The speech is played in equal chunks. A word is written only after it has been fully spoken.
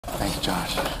Thank you,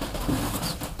 Josh.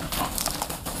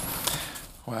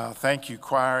 Well, thank you,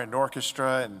 choir and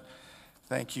orchestra, and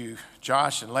thank you,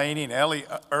 Josh and Laney and Ellie.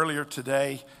 Earlier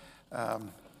today,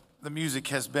 the music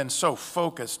has been so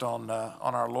focused on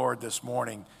our Lord this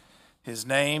morning. His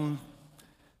name,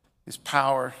 His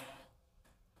power,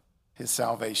 His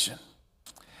salvation.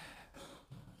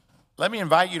 Let me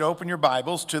invite you to open your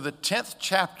Bibles to the 10th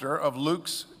chapter of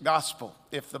Luke's Gospel.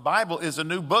 If the Bible is a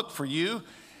new book for you,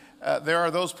 there are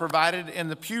those provided in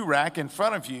the pew rack in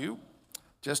front of you,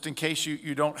 just in case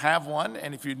you don't have one.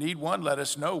 And if you need one, let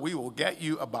us know. We will get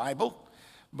you a Bible.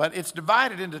 But it's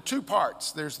divided into two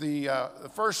parts. There's the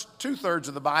first two-thirds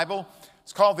of the Bible.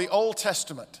 It's called the Old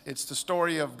Testament. It's the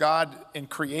story of God in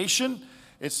creation.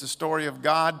 It's the story of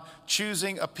God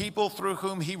choosing a people through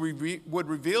whom He would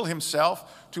reveal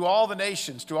Himself to all the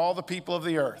nations, to all the people of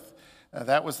the earth.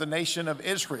 That was the nation of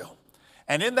Israel.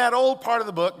 And in that old part of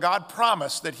the book, God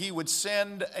promised that He would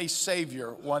send a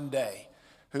Savior one day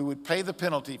who would pay the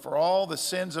penalty for all the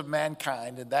sins of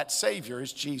mankind, and that Savior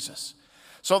is Jesus.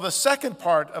 So the second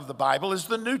part of the Bible is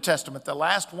the New Testament, the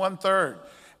last one-third.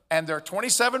 And there are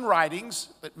 27 writings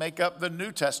that make up the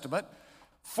New Testament.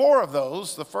 4 of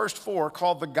those, the first 4,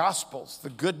 called the Gospels, the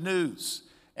Good News.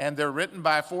 And they're written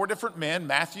by 4 different men,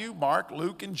 Matthew, Mark,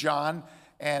 Luke, and John.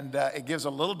 And it gives a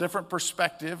little different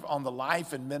perspective on the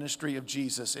life and ministry of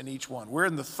Jesus in each one. We're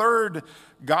in the third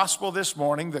gospel this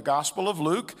morning, the Gospel of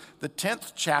Luke, the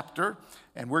 10th chapter,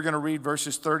 and we're going to read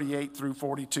verses 38 through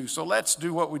 42. So let's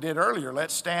do what we did earlier.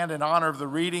 Let's stand in honor of the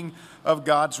reading of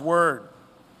God's Word.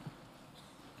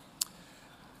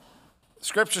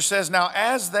 Scripture says, "Now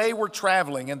as they were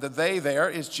traveling," and the they there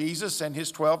is Jesus and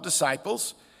His 12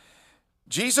 disciples,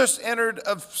 "Jesus entered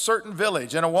a certain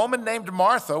village, and a woman named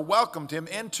Martha welcomed Him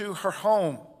into her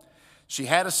home. She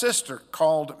had a sister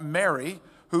called Mary,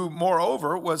 who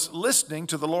moreover was listening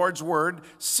to the Lord's word,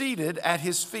 seated at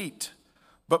His feet.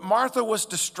 But Martha was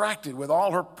distracted with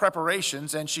all her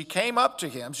preparations, and she came up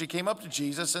to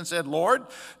Jesus and said, 'Lord,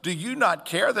 do you not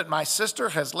care that my sister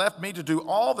has left me to do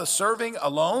all the serving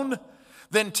alone?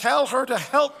 Then tell her to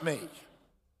help me.'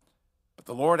 But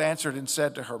the Lord answered and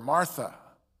said to her, 'Martha,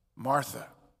 Martha,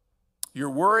 you're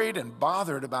worried and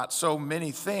bothered about so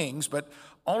many things, but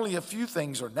only a few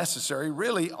things are necessary,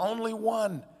 really only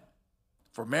one.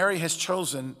 For Mary has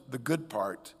chosen the good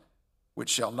part, which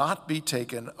shall not be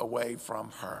taken away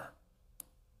from her.'"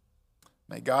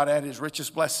 May God add His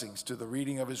richest blessings to the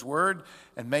reading of His word,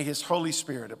 and may His Holy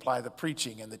Spirit apply the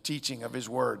preaching and the teaching of His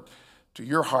word to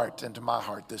your heart and to my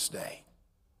heart this day.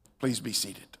 Please be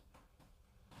seated.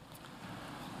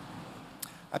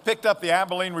 I picked up the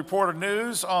Abilene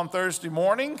Reporter-News on Thursday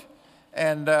morning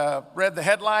and read the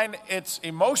headline, "It's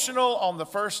emotional on the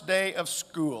first day of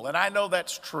school." And I know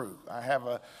that's true. I have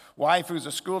a wife who's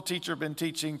a school teacher, been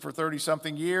teaching for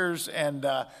 30-something years, and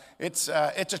it's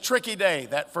a tricky day,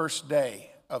 that first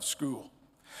day of school.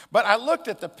 But I looked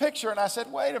at the picture and I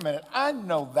said, wait a minute, I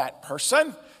know that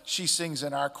person. She sings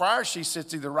in our choir. She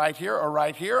sits either right here or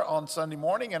right here on Sunday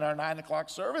morning in our 9 o'clock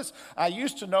service. I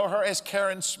used to know her as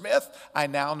Karen Smith. I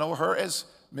now know her as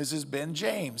Mrs. Ben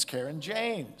James, Karen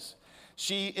James.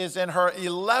 She is in her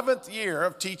 11th year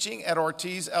of teaching at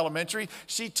Ortiz Elementary.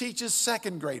 She teaches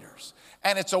second graders.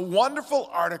 And it's a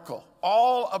wonderful article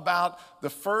all about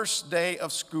the first day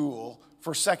of school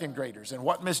for second graders and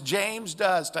what Miss James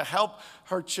does to help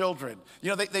her children. You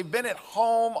know, they've been at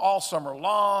home all summer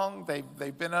long.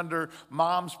 They've been under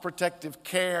mom's protective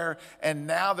care, and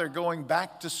now they're going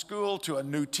back to school to a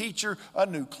new teacher, a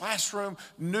new classroom,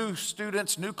 new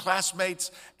students, new classmates,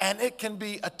 and it can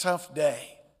be a tough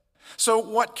day. So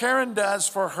what Karen does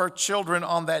for her children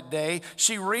on that day,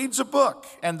 she reads a book,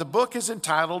 and the book is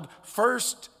entitled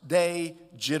First Day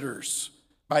Jitters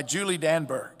by Julie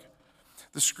Danberg.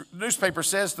 The newspaper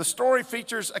says the story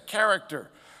features a character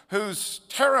who's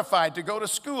terrified to go to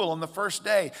school on the first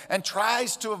day and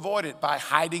tries to avoid it by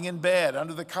hiding in bed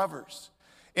under the covers.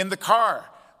 In the car,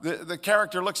 the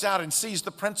character looks out and sees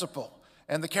the principal,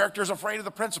 and the character is afraid of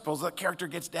the principal. The character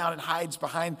gets down and hides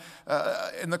behind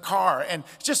in the car, and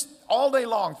just all day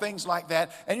long, things like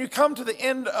that. And you come to the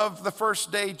end of the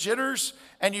first day jitters,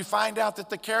 and you find out that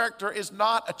the character is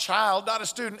not a child, not a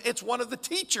student. It's one of the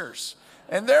teachers.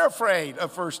 And they're afraid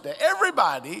of first day.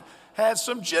 Everybody has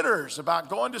some jitters about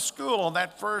going to school on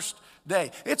that first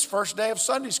day. It's first day of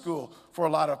Sunday school for a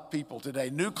lot of people today.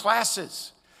 New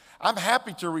classes. I'm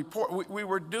happy to report we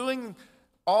were doing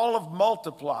all of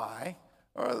Multiply,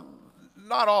 or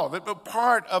not all of it, but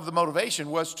part of the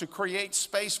motivation was to create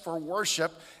space for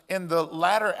worship in the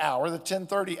latter hour, the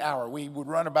 10:30 hour. We would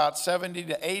run about 70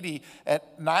 to 80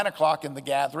 at 9 o'clock in the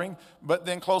gathering, but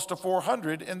then close to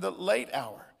 400 in the late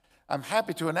hour. I'm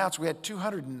happy to announce we had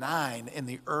 209 in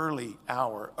the early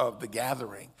hour of the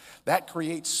gathering. That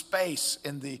creates space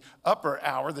in the upper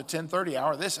hour, the 10:30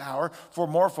 hour, this hour, for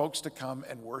more folks to come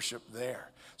and worship there.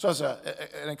 So it's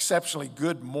an exceptionally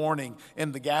good morning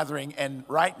in the gathering. And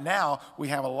right now, we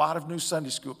have a lot of new Sunday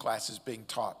school classes being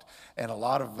taught and a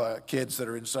lot of kids that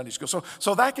are in Sunday school.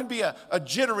 So that can be a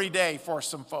jittery day for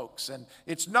some folks. And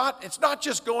it's not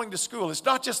just going to school. It's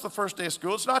not just the first day of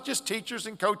school. It's not just teachers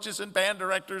and coaches and band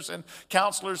directors and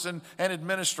counselors and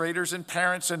administrators and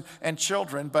parents and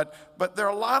children. But there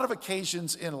are a lot of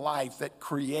occasions in life that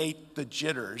create the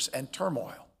jitters and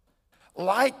turmoil,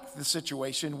 like the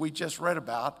situation we just read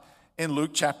about in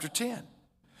Luke chapter 10.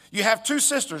 You have two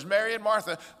sisters, Mary and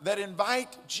Martha, that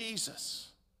invite Jesus,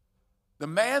 the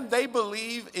man they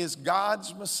believe is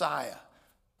God's Messiah.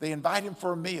 They invite him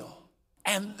for a meal,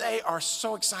 and they are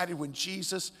so excited when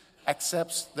Jesus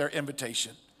accepts their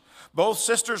invitation. Both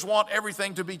sisters want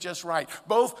everything to be just right.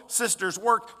 Both sisters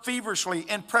work feverishly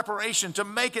in preparation to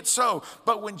make it so.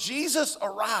 But when Jesus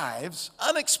arrives,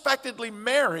 unexpectedly,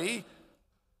 Mary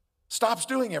stops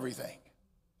doing everything.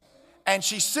 And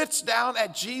she sits down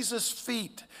at Jesus'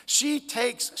 feet. She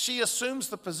assumes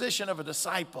the position of a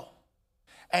disciple.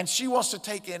 And she wants to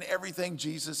take in everything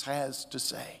Jesus has to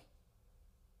say.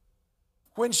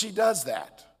 When she does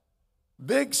that,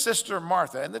 big sister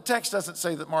Martha, and the text doesn't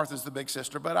say that Martha's the big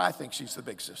sister, but I think she's the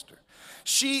big sister.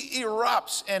 She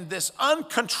erupts in this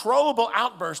uncontrollable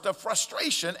outburst of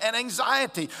frustration and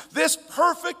anxiety. This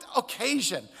perfect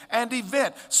occasion and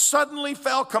event suddenly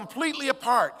fell completely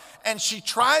apart, and she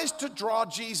tries to draw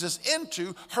Jesus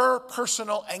into her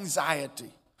personal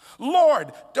anxiety.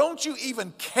 Lord, don't you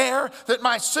even care that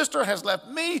my sister has left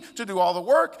me to do all the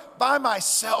work by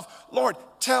myself? Lord,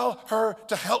 tell her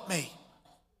to help me.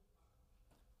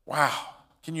 Wow,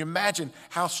 can you imagine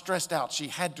how stressed out she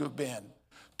had to have been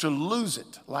to lose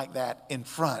it like that in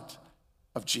front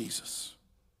of Jesus?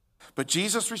 But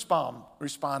Jesus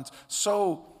responds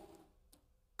so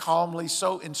calmly,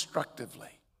 so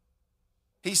instructively.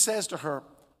 He says to her,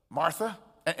 Martha,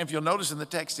 and if you'll notice in the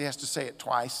text, he has to say it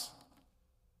twice.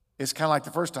 It's kind of like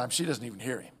the first time, she doesn't even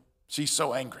hear him. She's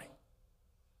so angry.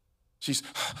 She's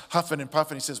huffing and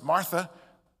puffing. He says, Martha,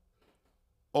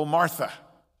 oh Martha.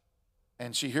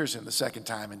 And she hears him the second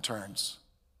time and turns.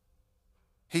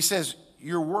 He says,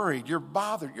 you're worried, you're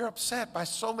bothered, you're upset by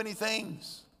so many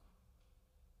things.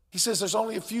 He says there's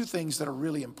only a few things that are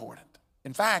really important.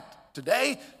 In fact,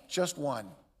 today, just one.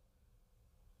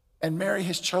 And Mary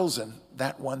has chosen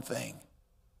that one thing.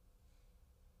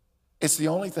 It's the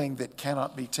only thing that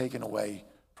cannot be taken away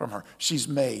from her. She's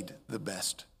made the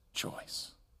best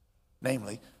choice,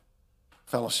 namely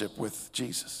fellowship with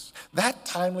Jesus. That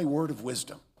timely word of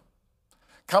wisdom,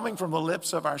 coming from the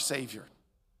lips of our Savior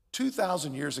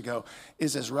 2,000 years ago,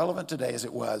 is as relevant today as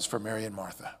it was for Mary and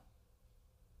Martha.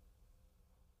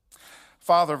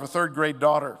 Father of a third grade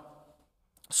daughter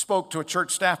spoke to a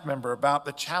church staff member about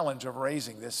the challenge of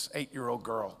raising this 8-year-old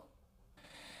girl.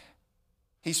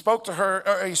 He spoke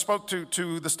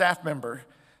to the staff member,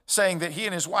 saying that he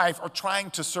and his wife are trying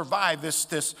to survive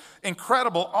this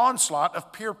incredible onslaught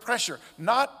of peer pressure.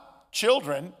 Not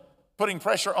children putting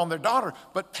pressure on their daughter,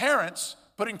 but parents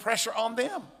putting pressure on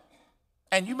them.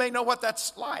 And you may know what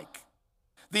that's like.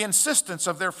 The insistence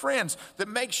of their friends that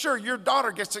make sure your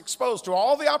daughter gets exposed to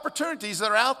all the opportunities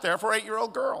that are out there for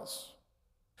 8-year-old girls.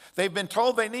 They've been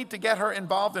told they need to get her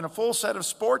involved in a full set of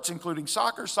sports, including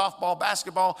soccer, softball,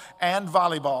 basketball, and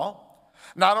volleyball.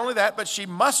 Not only that, but she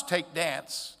must take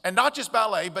dance, and not just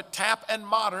ballet, but tap and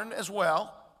modern as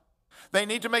well. They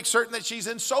need to make certain that she's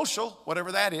in social,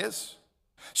 whatever that is.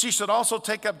 She should also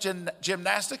take up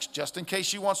gymnastics, just in case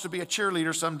she wants to be a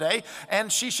cheerleader someday.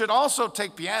 And she should also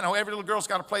take piano. Every little girl's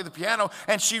got to play the piano.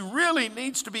 And she really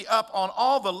needs to be up on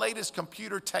all the latest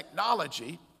computer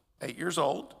technology, 8 years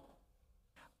old.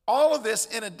 All of this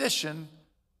in addition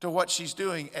to what she's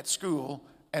doing at school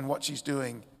and what she's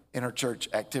doing in her church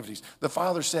activities. The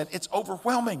father said, it's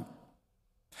overwhelming.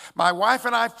 My wife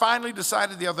and I finally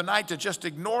decided the other night to just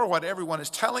ignore what everyone is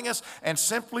telling us and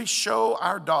simply show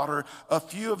our daughter a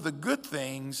few of the good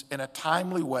things in a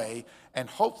timely way and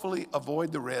hopefully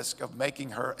avoid the risk of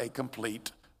making her a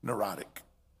complete neurotic.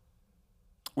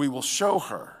 We will show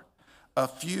her a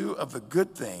few of the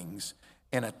good things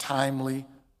in a timely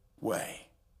way.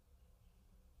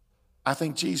 I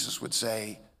think Jesus would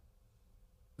say,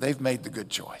 they've made the good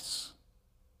choice.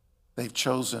 They've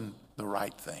chosen the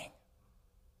right thing.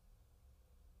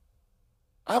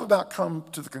 I've about come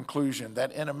to the conclusion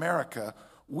that in America,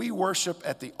 we worship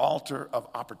at the altar of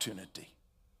opportunity.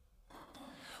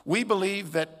 We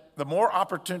believe that the more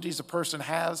opportunities a person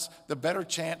has, the better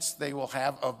chance they will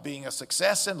have of being a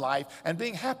success in life and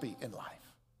being happy in life.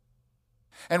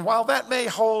 And while that may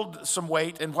hold some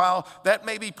weight, and while that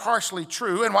may be partially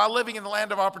true, and while living in the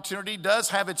land of opportunity does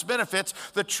have its benefits,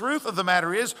 the truth of the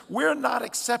matter is we're not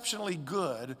exceptionally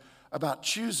good about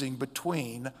choosing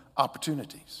between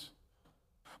opportunities.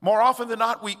 More often than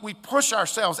not, we push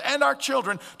ourselves and our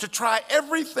children to try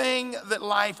everything that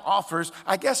life offers,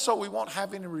 I guess so we won't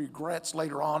have any regrets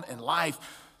later on in life.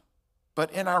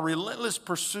 But in our relentless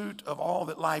pursuit of all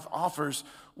that life offers,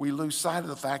 we lose sight of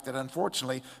the fact that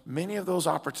unfortunately, many of those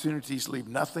opportunities leave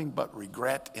nothing but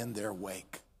regret in their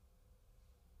wake.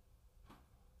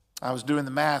 I was doing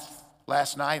the math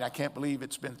last night. I can't believe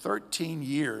it's been 13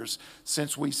 years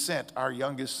since we sent our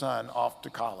youngest son off to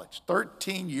college.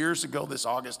 13 years ago this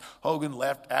August, Hogan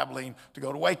left Abilene to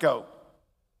go to Waco.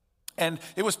 And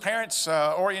it was parents'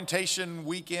 orientation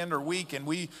weekend or week, and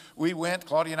we went.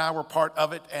 Claudia and I were part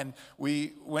of it, and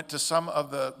we went to some of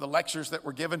the lectures that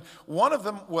were given. One of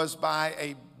them was by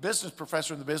a business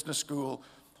professor in the business school,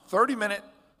 30-minute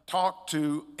talk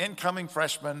to incoming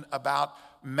freshmen about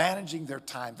managing their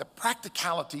time, the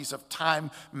practicalities of time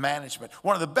management.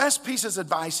 One of the best pieces of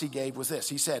advice he gave was this.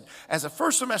 He said, as a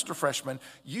first semester freshman,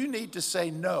 you need to say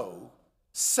no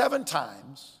 7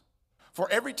 times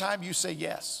for every time you say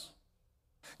yes.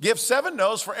 Give 7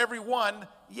 no's for every 1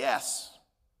 yes.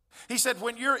 He said,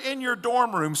 when you're in your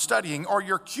dorm room studying or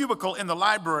your cubicle in the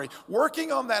library,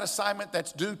 working on that assignment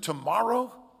that's due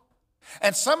tomorrow,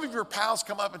 and some of your pals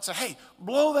come up and say, hey,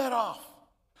 blow that off.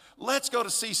 Let's go to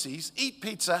Cece's, eat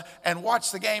pizza, and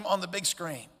watch the game on the big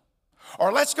screen.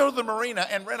 Or let's go to the marina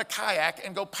and rent a kayak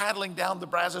and go paddling down the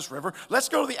Brazos River. Let's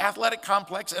go to the athletic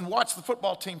complex and watch the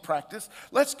football team practice.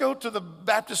 Let's go to the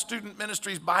Baptist Student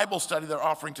Ministries Bible study they're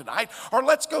offering tonight. Or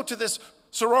let's go to this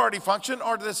sorority function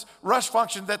or this rush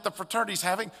function that the fraternity's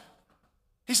having.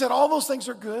 He said all those things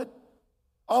are good.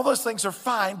 All those things are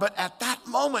fine, but at that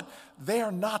moment, they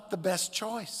are not the best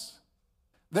choice.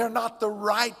 They're not the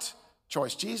right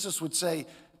choice. Jesus would say,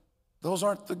 those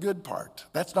aren't the good part.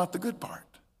 That's not the good part.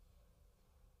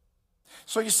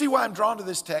 So you see why I'm drawn to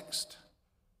this text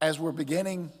as we're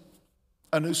beginning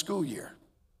a new school year.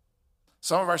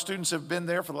 Some of our students have been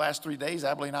there for the last 3 days,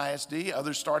 Abilene ISD.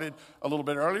 Others started a little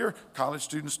bit earlier. College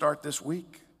students start this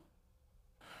week.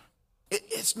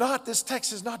 This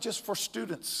text is not just for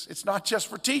students. It's not just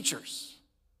for teachers.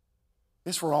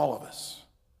 It's for all of us.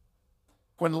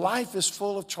 When life is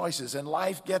full of choices and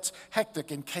life gets hectic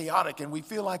and chaotic and we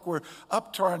feel like we're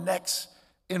up to our necks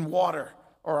in water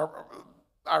or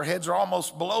our heads are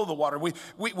almost below the water,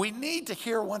 we need to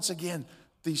hear once again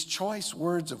these choice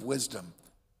words of wisdom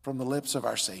from the lips of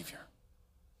our Savior.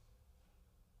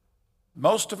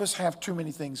 Most of us have too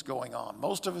many things going on.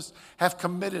 Most of us have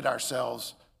committed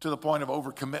ourselves to the point of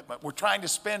overcommitment. We're trying to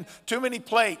spin too many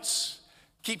plates,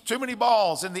 keep too many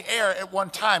balls in the air at one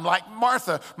time. Like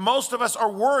Martha, most of us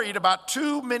are worried about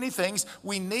too many things.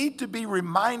 We need to be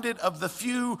reminded of the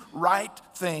few right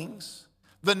things,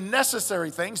 the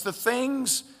necessary things, the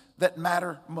things that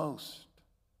matter most.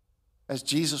 As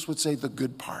Jesus would say, the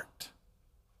good part.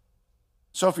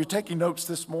 So if you're taking notes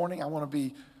this morning, I want to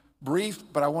be brief,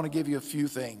 but I want to give you a few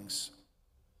things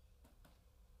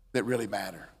that really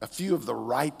matter. A few of the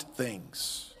right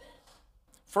things.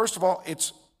 First of all,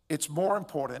 it's more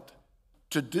important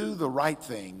to do the right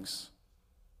things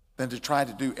than to try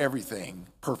to do everything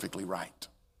perfectly right.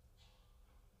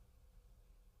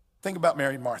 Think about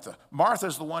Mary and Martha.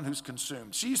 Martha's the one who's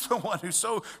consumed. She's the one who's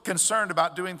so concerned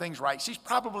about doing things right. She's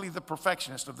probably the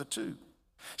perfectionist of the two.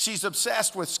 She's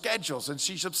obsessed with schedules, and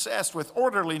she's obsessed with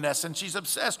orderliness, and she's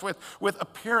obsessed with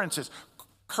appearances.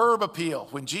 Curb appeal.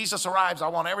 When Jesus arrives, I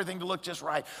want everything to look just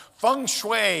right. Feng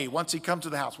shui once he comes to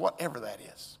the house, whatever that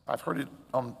is. I've heard it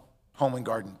on Home and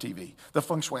Garden TV. The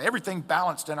feng shui, everything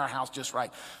balanced in our house just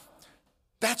right.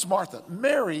 That's Martha.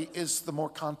 Mary is the more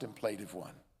contemplative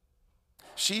one.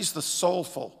 She's the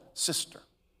soulful sister.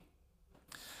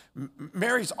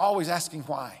 Mary's always asking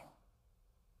why.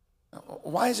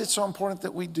 Why is it so important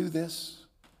that we do this?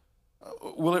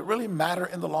 Will it really matter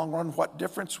in the long run? What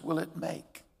difference will it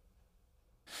make?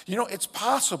 You know, it's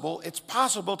possible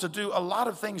to do a lot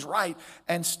of things right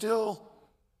and still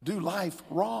do life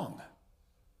wrong.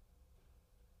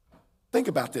 Think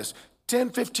about this.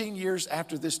 10, 15 years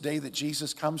after this day that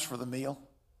Jesus comes for the meal,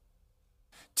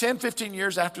 10, 15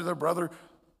 years after their brother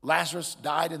Lazarus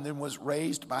died and then was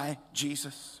raised by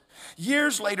Jesus.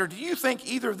 Years later, do you think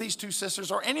either of these two sisters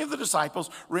or any of the disciples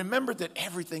remembered that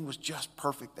everything was just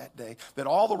perfect that day, that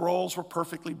all the rolls were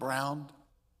perfectly browned?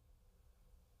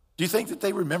 Do you think that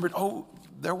they remembered, oh,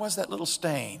 there was that little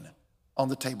stain on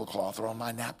the tablecloth or on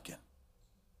my napkin?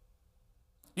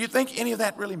 Do you think any of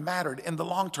that really mattered in the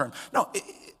long term? No.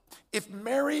 If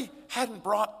Mary hadn't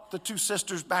brought the two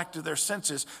sisters back to their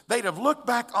senses, they'd have looked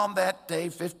back on that day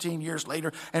 15 years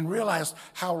later and realized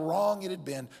how wrong it had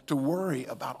been to worry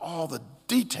about all the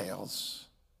details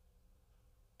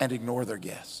and ignore their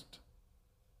guest.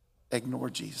 Ignore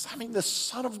Jesus. I mean, the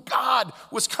Son of God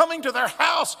was coming to their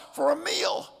house for a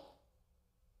meal.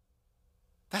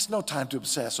 That's no time to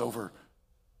obsess over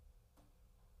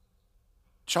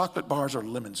chocolate bars or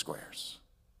lemon squares.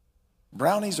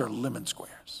 Brownies or lemon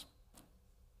squares.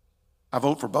 I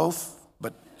vote for both,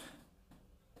 but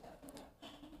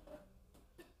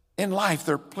in life,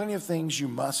 there are plenty of things you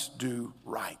must do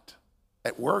right.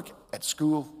 At work, at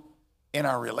school, in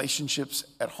our relationships,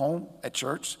 at home, at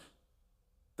church.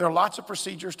 There are lots of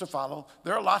procedures to follow.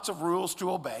 There are lots of rules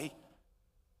to obey.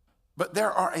 But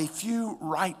there are a few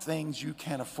right things you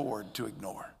can afford to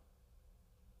ignore.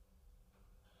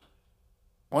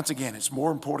 Once again, it's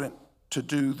more important to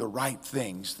do the right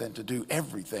things than to do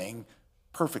everything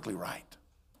perfectly right.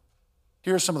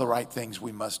 Here are some of the right things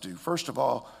we must do. First of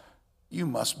all, you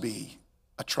must be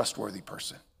a trustworthy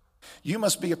person. You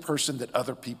must be a person that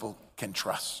other people can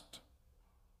trust.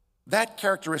 That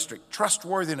characteristic,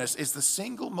 trustworthiness, is the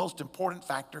single most important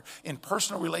factor in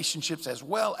personal relationships as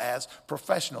well as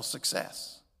professional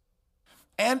success.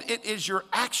 And it is your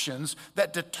actions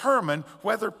that determine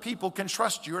whether people can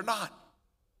trust you or not.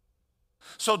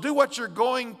 So do what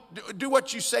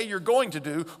you say you're going to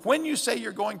do when you say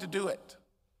you're going to do it.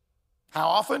 How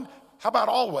often? How about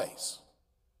always?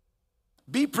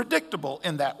 Be predictable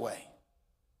in that way.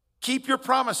 Keep your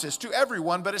promises to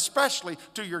everyone, but especially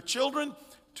to your children,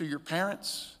 to your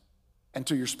parents, and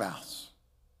to your spouse.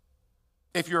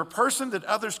 If you're a person that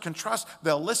others can trust,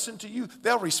 they'll listen to you,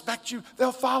 they'll respect you,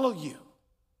 they'll follow you.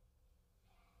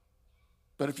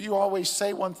 But if you always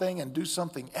say one thing and do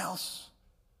something else,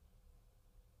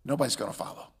 nobody's going to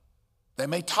follow. They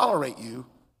may tolerate you,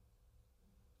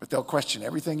 but they'll question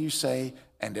everything you say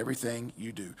and everything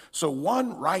you do. So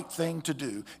one right thing to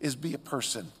do is be a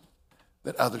person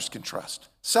that others can trust.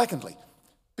 Secondly,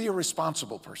 be a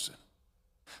responsible person.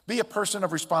 Be a person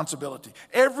of responsibility.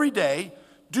 Every day,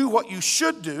 do what you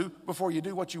should do before you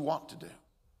do what you want to do.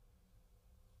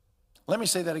 Let me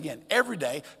say that again. Every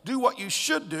day, do what you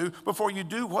should do before you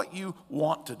do what you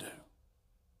want to do.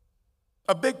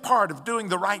 A big part of doing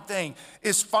the right thing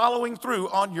is following through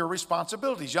on your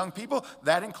responsibilities. Young people,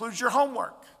 that includes your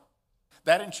homework.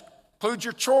 That includes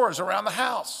your chores around the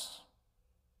house.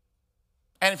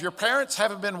 And if your parents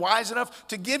haven't been wise enough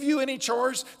to give you any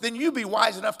chores, then you be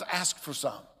wise enough to ask for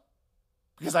some.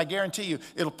 Because I guarantee you,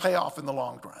 it'll pay off in the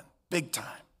long run, big time.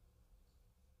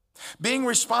 Being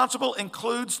responsible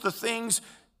includes the things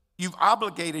you've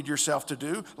obligated yourself to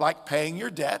do, like paying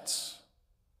your debts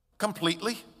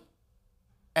completely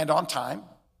and on time.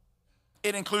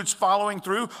 It includes following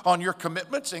through on your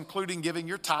commitments, including giving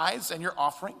your tithes and your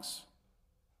offerings.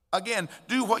 Again,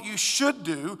 do what you should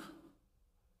do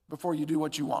before you do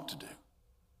what you want to do.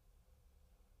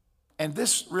 And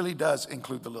this really does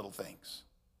include the little things.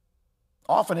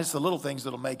 Often it's the little things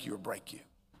that'll make you or break you.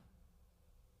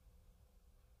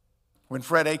 When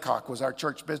Fred Aycock was our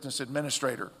church business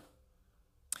administrator,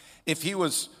 if he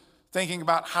was thinking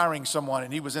about hiring someone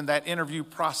and he was in that interview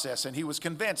process and he was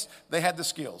convinced they had the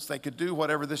skills, they could do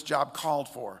whatever this job called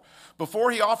for,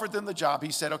 before he offered them the job,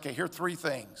 he said, okay, here are three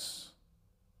things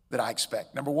that I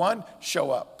expect. Number one,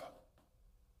 show up.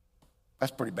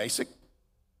 That's pretty basic.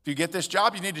 If you get this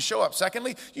job, you need to show up.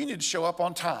 Secondly, you need to show up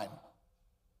on time.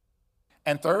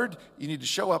 And third, you need to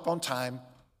show up on time,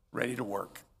 ready to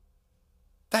work.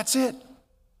 That's it.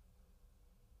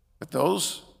 But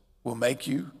those will make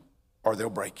you or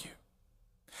they'll break you.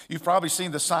 You've probably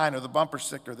seen the sign or the bumper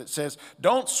sticker that says,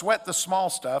 don't sweat the small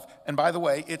stuff. And by the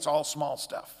way, it's all small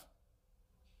stuff.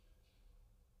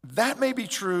 That may be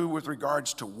true with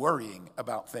regards to worrying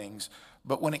about things,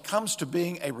 but when it comes to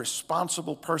being a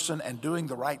responsible person and doing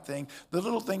the right thing, the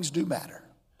little things do matter.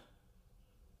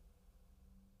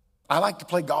 I like to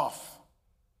play golf.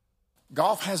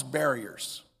 Golf has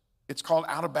barriers. It's called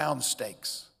out-of-bounds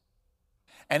stakes.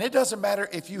 And it doesn't matter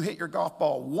if you hit your golf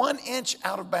ball 1 inch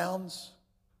out of bounds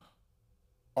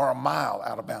or a mile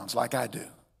out of bounds like I do.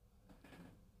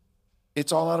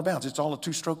 It's all out of bounds. It's all a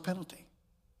 2-stroke penalty.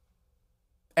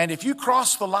 And if you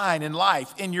cross the line in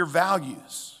life, in your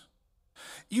values,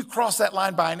 you cross that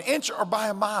line by 1 inch or by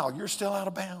a mile, you're still out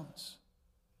of bounds.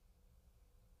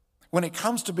 When it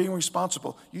comes to being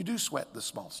responsible, you do sweat the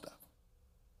small stuff.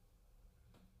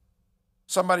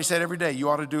 Somebody said every day you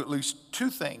ought to do at least 2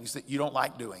 things that you don't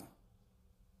like doing,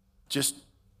 just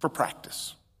for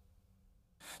practice.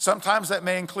 Sometimes that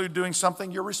may include doing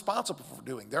something you're responsible for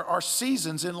doing. There are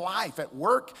seasons in life, at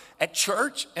work, at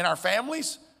church, in our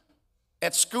families,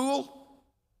 at school,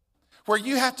 where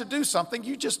you have to do something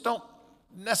you just don't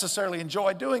necessarily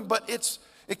enjoy doing, but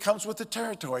it comes with the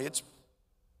territory. It's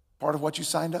part of what you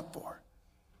signed up for.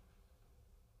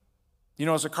 You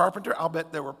know, as a carpenter, I'll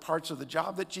bet there were parts of the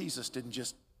job that Jesus didn't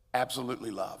just absolutely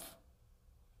love.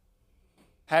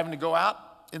 Having to go out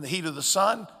in the heat of the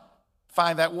sun,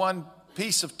 find that one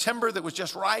piece of timber that was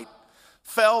just right,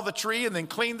 fell the tree and then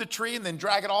clean the tree and then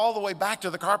drag it all the way back to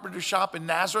the carpenter shop in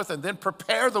Nazareth and then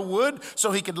prepare the wood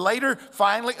so he could later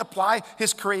finally apply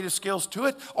his creative skills to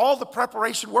it. All the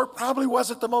preparation work probably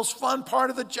wasn't the most fun part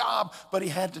of the job, but he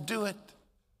had to do it.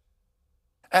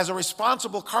 As a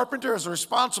responsible carpenter, as a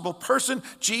responsible person,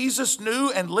 Jesus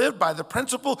knew and lived by the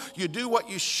principle, you do what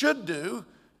you should do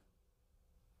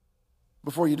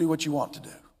before you do what you want to do.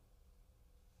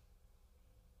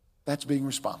 That's being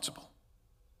responsible.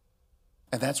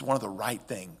 And that's one of the right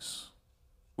things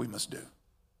we must do,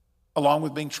 along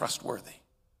with being trustworthy.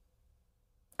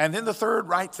 And then the third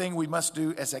right thing we must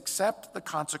do is accept the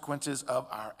consequences of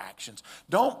our actions.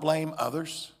 Don't blame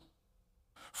others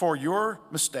for your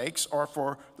mistakes or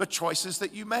for the choices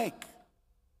that you make.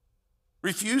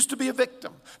 Refuse to be a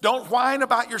victim. Don't whine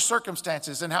about your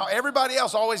circumstances and how everybody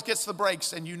else always gets the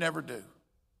breaks and you never do.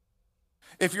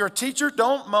 If you're a teacher,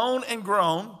 don't moan and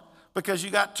groan because you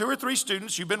got 2 or 3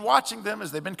 students, you've been watching them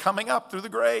as they've been coming up through the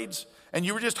grades, and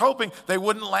you were just hoping they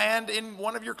wouldn't land in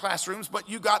one of your classrooms, but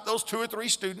you got those 2 or 3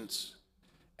 students,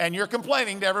 and you're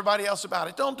complaining to everybody else about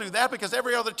it. Don't do that because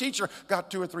every other teacher got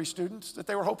 2 or 3 students that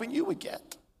they were hoping you would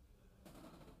get.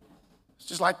 It's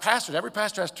just like pastors. Every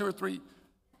pastor has 2 or 3.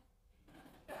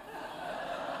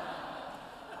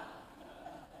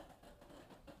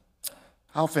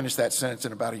 I'll finish that sentence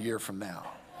in about a year from now.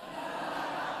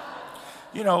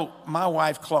 You know, my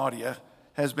wife, Claudia,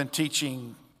 has been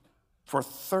teaching for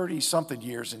 30-something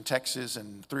years in Texas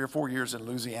and 3 or 4 years in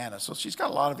Louisiana, so she's got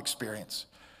a lot of experience.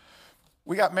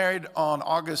 We got married on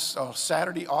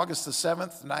Saturday, August the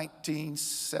 7th,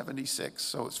 1976,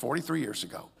 so it's 43 years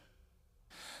ago.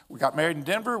 We got married in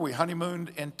Denver. We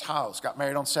honeymooned in Taos. Got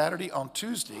married on Saturday. On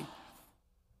Tuesday,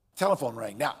 telephone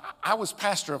rang. Now, I was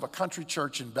pastor of a country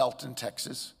church in Belton,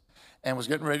 Texas, and was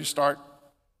getting ready to start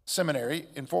seminary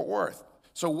in Fort Worth.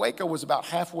 So Waco was about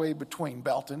halfway between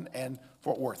Belton and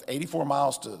Fort Worth, 84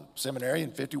 miles to seminary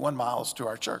and 51 miles to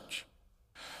our church.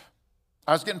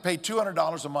 I was getting paid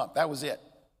 $200 a month. That was it.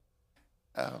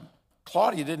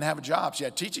 Claudia didn't have a job. She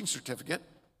had a teaching certificate,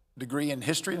 degree in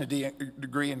history and a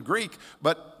degree in Greek,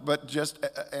 but just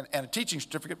and a teaching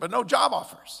certificate, but no job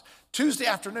offers. Tuesday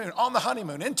afternoon on the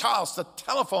honeymoon in Taos, the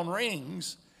telephone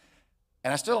rings,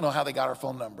 and I still don't know how they got our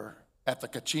phone number at the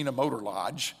Kachina Motor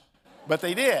Lodge, but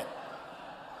they did.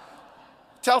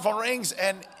 Telephone rings,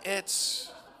 and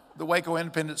it's the Waco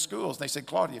Independent Schools. And they said,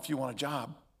 Claudia, if you want a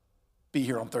job, be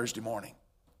here on Thursday morning.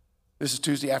 This is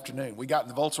Tuesday afternoon. We got in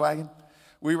the Volkswagen.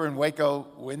 We were in Waco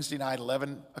Wednesday night,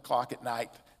 11 o'clock at night,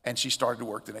 and she started to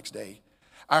work the next day.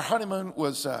 Our honeymoon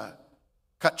was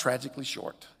cut tragically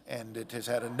short, and it has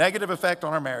had a negative effect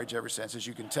on our marriage ever since, as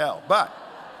you can tell. But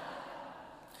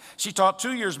she taught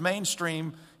 2 years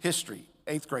mainstream history,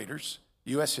 8th graders,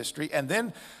 U.S. history, and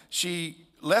then she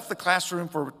left the classroom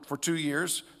for 2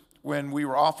 years when we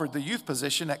were offered the youth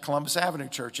position at Columbus Avenue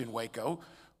Church in Waco,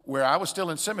 where I was still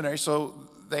in seminary, so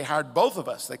they hired both of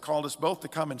us. They called us both to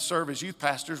come and serve as youth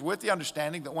pastors with the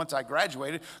understanding that once I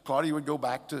graduated, Claudia would go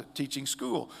back to teaching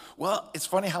school. Well, it's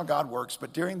funny how God works,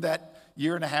 but during that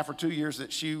year and a half or 2 years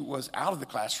that she was out of the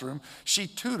classroom, she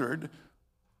tutored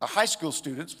high school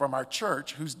students from our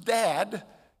church whose dad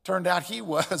turned out he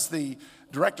was the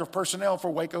director of personnel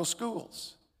for Waco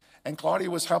schools. And Claudia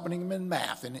was helping him in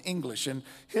math and English and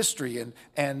history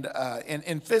and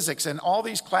in physics and all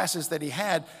these classes that he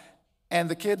had. And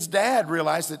the kid's dad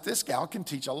realized that this gal can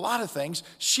teach a lot of things.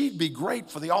 She'd be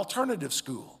great for the alternative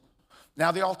school.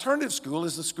 Now, the alternative school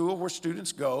is the school where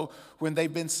students go when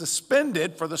they've been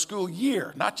suspended for the school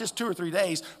year, not just 2 or 3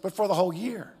 days, but for the whole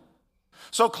year.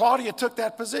 So Claudia took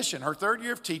that position. Her 3rd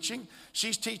year of teaching,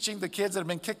 she's teaching the kids that have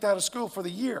been kicked out of school for the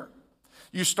year.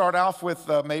 You start off with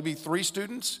maybe 3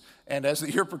 students, and as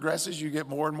the year progresses, you get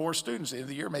more and more students. At the end of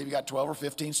the year, maybe you got 12 or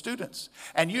 15 students.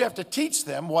 And you have to teach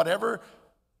them whatever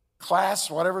class,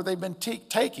 whatever they've been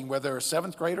taking, whether a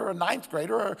 7th grader, a 9th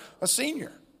grader, or a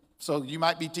senior. So you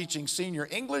might be teaching senior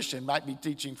English and might be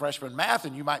teaching freshman math,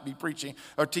 and you might be preaching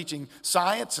or teaching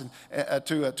science and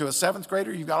to a 7th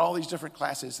grader. You've got all these different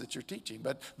classes that you're teaching.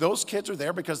 But those kids are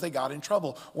there because they got in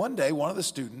trouble. One day, one of the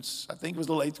students, I think it was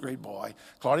a little 8th grade boy,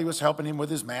 Claudia was helping him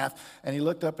with his math, and he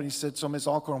looked up and he said, so Ms.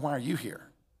 Alcorn, why are you here?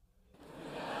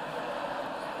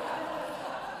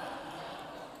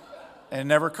 And it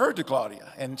never occurred to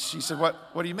Claudia. And she said, what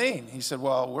do you mean? He said,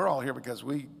 well, we're all here because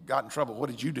we got in trouble. What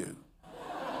did you do?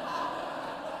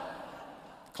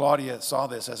 Claudia saw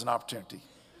this as an opportunity.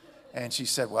 And she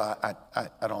said, well, I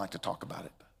don't like to talk about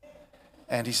it.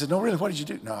 And he said, no, really, what did you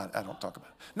do? No, I don't talk about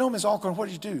it. No, Ms. Alcorn, what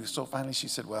did you do? So finally she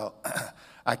said, well,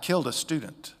 I killed a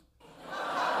student.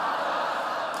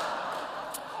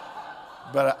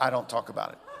 But I don't talk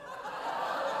about it.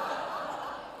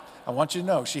 I want you to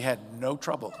know she had no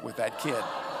trouble with that kid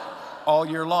all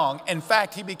year long. In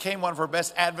fact, he became one of her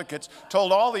best advocates,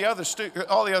 told all the other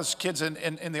kids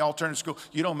in the alternative school,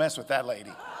 you don't mess with that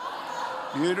lady.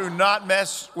 You do not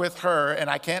mess with her, and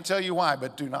I can't tell you why,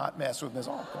 but do not mess with Ms.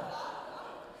 Alcorn.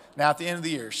 Now, at the end of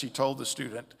the year, she told the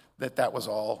student that was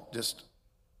all just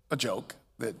a joke,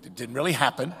 that it didn't really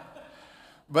happen.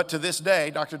 But to this day,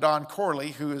 Dr. Don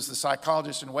Corley, who is the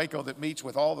psychologist in Waco that meets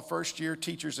with all the first-year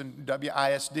teachers in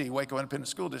WISD, Waco Independent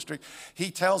School District,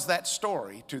 he tells that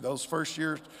story to those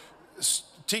first-year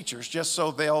teachers just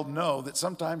so they'll know that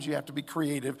sometimes you have to be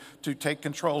creative to take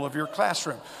control of your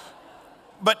classroom.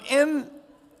 But in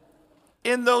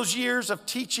those years of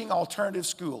teaching alternative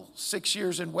school, 6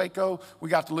 years in Waco, we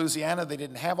got to Louisiana, they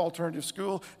didn't have alternative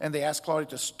school, and they asked Claudia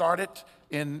to start it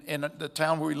in the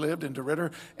town where we lived, in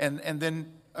DeRidder, and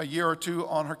then a year or two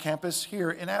on her campus here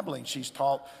in Abilene, she's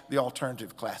taught the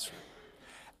alternative classroom.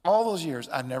 All those years,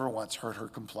 I never once heard her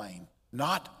complain,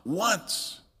 not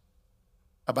once,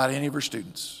 about any of her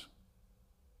students.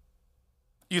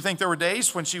 You think there were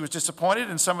days when she was disappointed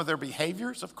in some of their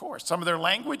behaviors? Of course. Some of their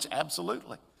language?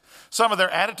 Absolutely. Some of their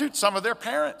attitudes? Some of their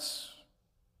parents?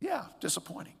 Yeah,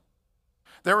 disappointing.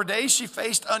 There were days she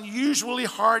faced unusually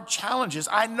hard challenges.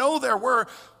 I know there were,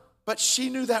 but she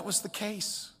knew that was the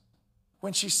case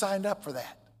when she signed up for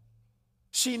that.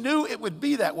 She knew it would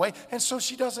be that way, and so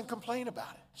she doesn't complain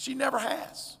about it. She never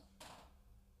has.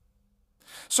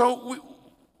 So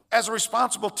as a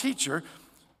responsible teacher,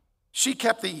 she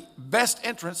kept the best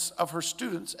interests of her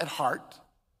students at heart,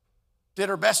 did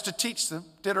her best to teach them,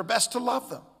 did her best to love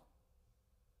them.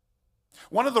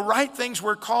 One of the right things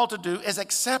we're called to do is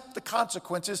accept the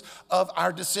consequences of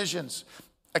our decisions,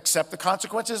 accept the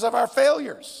consequences of our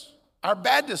failures, our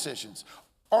bad decisions,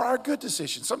 or our good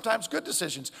decisions. Sometimes good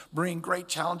decisions bring great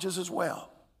challenges as well.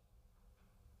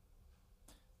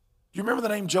 You remember the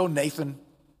name Joe Nathan?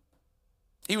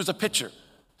 He was a pitcher,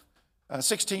 a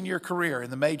 16-year career in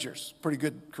the majors, pretty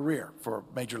good career for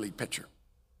a major league pitcher.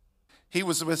 He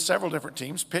was with several different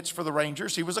teams, pitched for the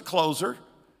Rangers. He was a closer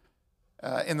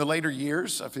in the later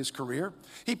years of his career.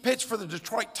 He pitched for the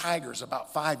Detroit Tigers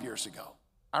about 5 years ago.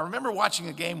 I remember watching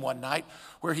a game one night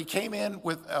where he came in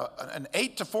with an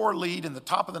 8-4 lead in the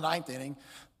top of the ninth inning.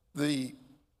 The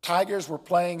Tigers were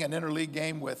playing an interleague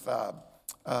game with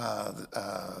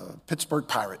Pittsburgh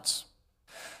Pirates.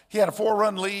 He had a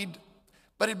 4-run lead,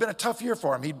 but it had been a tough year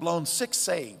for him. He'd blown 6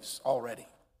 saves already.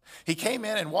 He came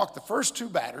in and walked the first 2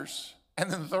 batters,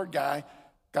 and then the third guy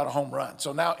got a home run.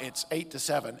 So now it's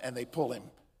 8-7, and they pull him,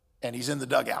 and he's in the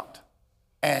dugout,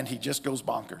 and he just goes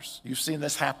bonkers. You've seen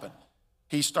this happen.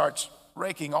 He starts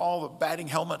raking all the batting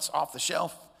helmets off the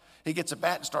shelf. He gets a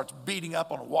bat and starts beating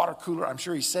up on a water cooler. I'm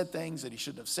sure he said things that he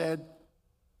shouldn't have said.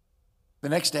 The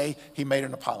next day, he made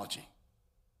an apology.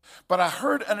 But I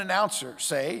heard an announcer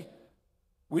say,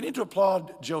 we need to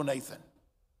applaud Joe Nathan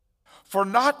for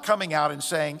not coming out and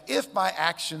saying, if my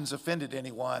actions offended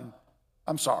anyone,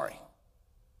 I'm sorry.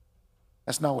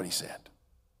 That's not what he said.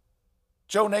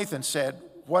 Joe Nathan said,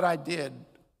 what I did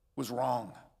was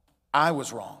wrong. I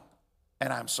was wrong.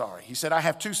 And I'm sorry. He said, I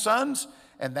have 2 sons,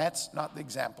 and that's not the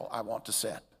example I want to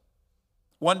set.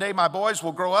 One day my boys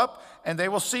will grow up, and they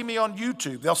will see me on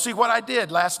YouTube. They'll see what I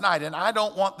did last night, and I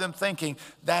don't want them thinking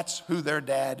that's who their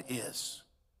dad is.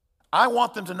 I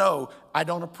want them to know I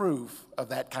don't approve of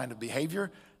that kind of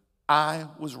behavior. I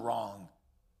was wrong.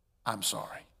 I'm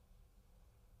sorry.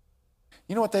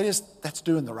 You know what that is? That's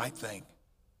doing the right thing.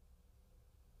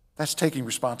 That's taking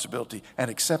responsibility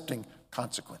and accepting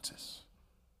consequences.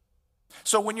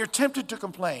 So when you're tempted to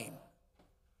complain,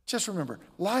 just remember,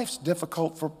 life's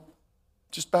difficult for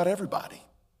just about everybody.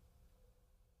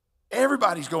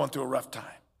 Everybody's going through a rough time.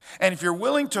 And if you're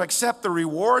willing to accept the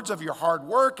rewards of your hard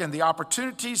work and the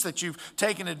opportunities that you've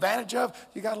taken advantage of,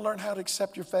 you got to learn how to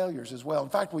accept your failures as well. In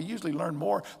fact, we usually learn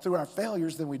more through our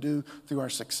failures than we do through our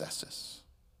successes.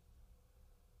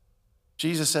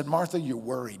 Jesus said, Martha, you're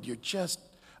worried. You're just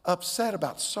upset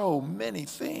about so many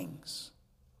things.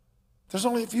 There's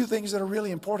only a few things that are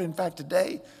really important. In fact,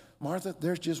 today, Martha,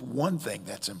 there's just one thing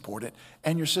that's important.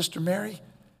 And your sister Mary,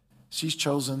 she's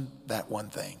chosen that one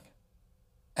thing.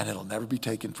 And it'll never be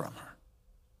taken from her.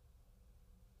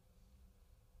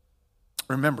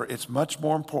 Remember, it's much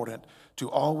more important to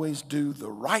always do the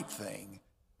right thing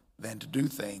than to do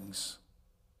things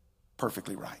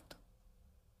perfectly right.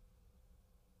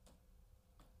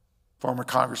 Former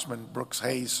Congressman Brooks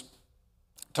Hayes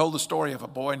told the story of a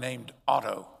boy named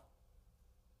Otto.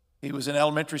 He was in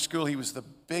elementary school. He was the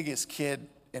biggest kid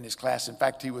in his class. In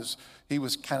fact, he was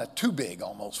kind of too big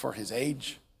almost for his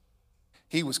age.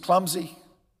 He was clumsy.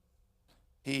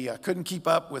 He couldn't keep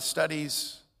up with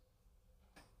studies.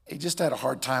 He just had a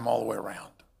hard time all the way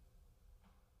around.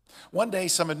 One day,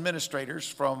 some administrators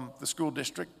from the school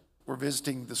district were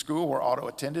visiting the school where Otto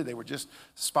attended. They were just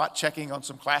spot checking on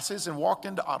some classes and walked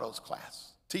into Otto's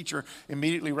class. Teacher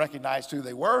immediately recognized who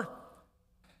they were.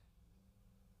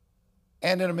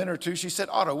 And in a minute or two, she said,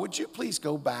 Otto, would you please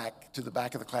go back to the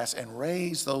back of the class and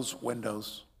raise those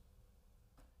windows?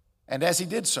 And as he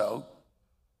did so,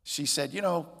 she said,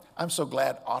 I'm so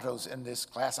glad Otto's in this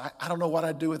class. I don't know what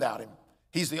I'd do without him.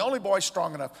 He's the only boy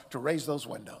strong enough to raise those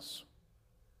windows.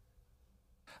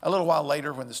 A little while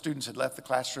later, when the students had left the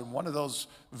classroom, one of those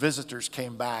visitors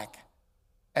came back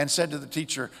and said to the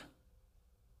teacher,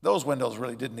 those windows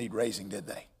really didn't need raising, did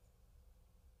they?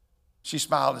 She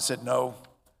smiled and said, no,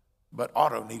 but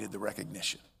Otto needed the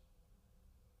recognition.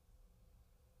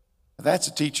 That's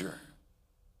a teacher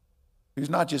who's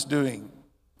not just doing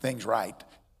things right,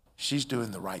 she's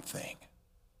doing the right thing.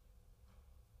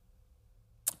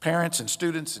 Parents and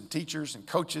students and teachers and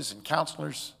coaches and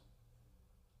counselors,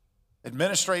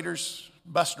 administrators,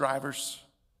 bus drivers,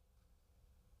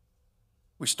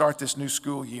 we start this new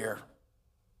school year.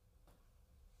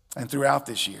 And throughout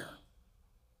this year,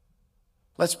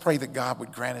 let's pray that God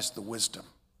would grant us the wisdom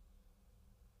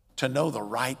to know the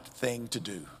right thing to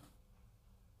do,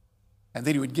 and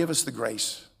that he would give us the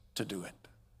grace to do it.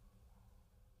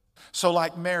 So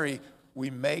like Mary, we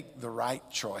make the right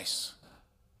choice,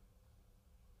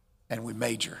 and we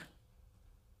major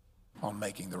on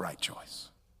making the right choice,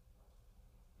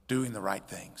 doing the right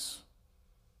things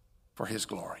for his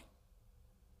glory.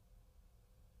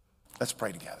 Let's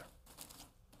pray together.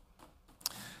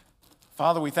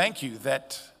 Father, we thank you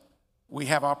that we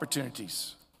have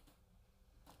opportunities,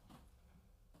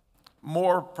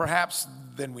 more perhaps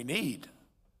than we need,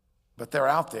 but they're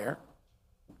out there.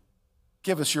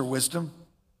 Give us your wisdom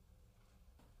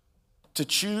to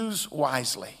choose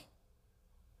wisely,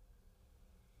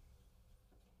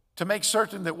 to make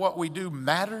certain that what we do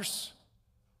matters,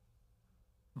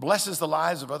 blesses the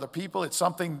lives of other people. It's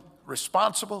something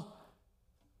responsible.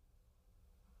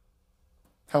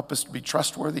 Help us to be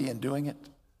trustworthy in doing it.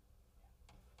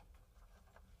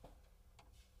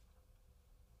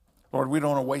 Lord, we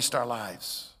don't want to waste our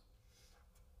lives.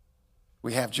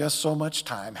 We have just so much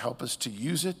time. Help us to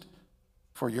use it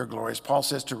for your glory. As Paul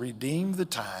says, to redeem the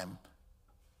time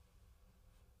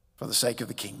for the sake of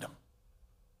the kingdom.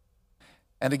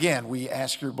 And again, we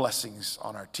ask your blessings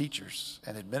on our teachers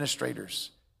and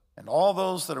administrators and all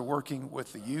those that are working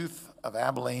with the youth of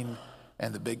Abilene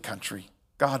and the big country.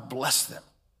 God bless them.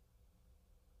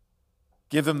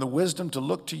 Give them the wisdom to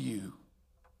look to you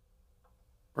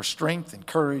for strength and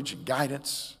courage and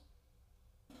guidance,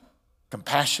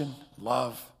 compassion,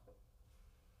 love.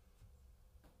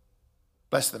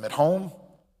 Bless them at home.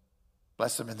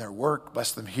 Bless them in their work.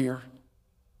 Bless them here.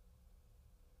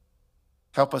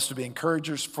 Help us to be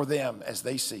encouragers for them as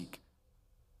they seek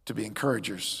to be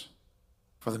encouragers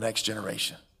for the next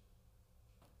generation.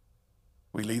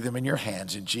 We leave them in your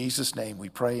hands. In Jesus' name we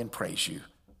pray and praise you.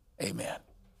 Amen.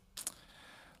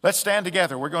 Let's stand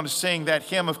together. We're going to sing that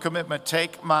hymn of commitment,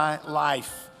 Take My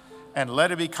Life, and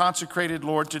let it be consecrated,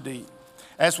 Lord, to thee.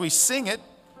 As we sing it,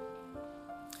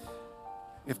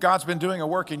 if God's been doing a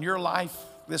work in your life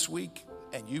this week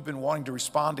and you've been wanting to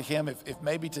respond to him, if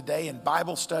maybe today in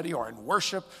Bible study or in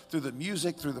worship, through the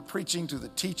music, through the preaching, through the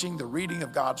teaching, the reading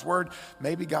of God's word,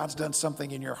 maybe God's done something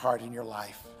in your heart, in your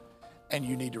life, and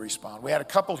you need to respond. We had a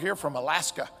couple here from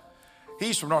Alaska.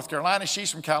 He's from North Carolina. She's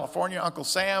from California. Uncle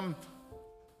Sam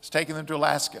has taken them to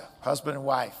Alaska, husband and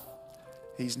wife.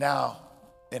 He's now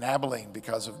in Abilene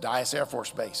because of Dyess Air Force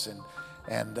Base.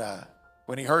 And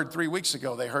when he heard 3 weeks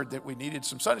ago, they heard that we needed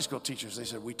some Sunday school teachers. They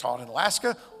said, we taught in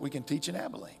Alaska, we can teach in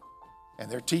Abilene. And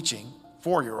they're teaching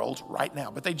 4-year-olds right now.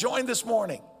 But they joined this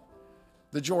morning,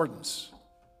 the Jordans.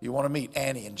 You want to meet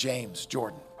Annie and James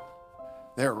Jordan.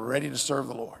 They're ready to serve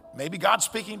the Lord. Maybe God's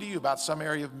speaking to you about some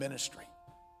area of ministry.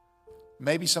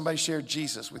 Maybe somebody shared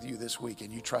Jesus with you this week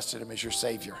and you trusted him as your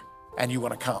Savior and you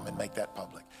want to come and make that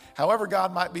public. However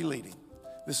God might be leading,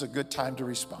 this is a good time to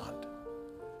respond.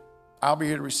 I'll be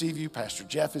here to receive you. Pastor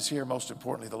Jeff is here. Most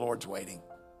importantly, the Lord's waiting.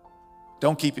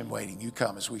 Don't keep him waiting. You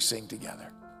come as we sing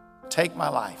together. Take my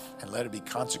life and let it be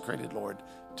consecrated, Lord,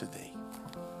 to thee.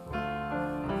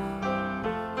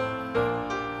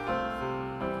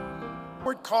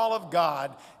 call of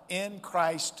God in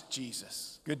Christ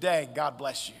Jesus. Good day. God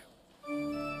bless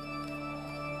you.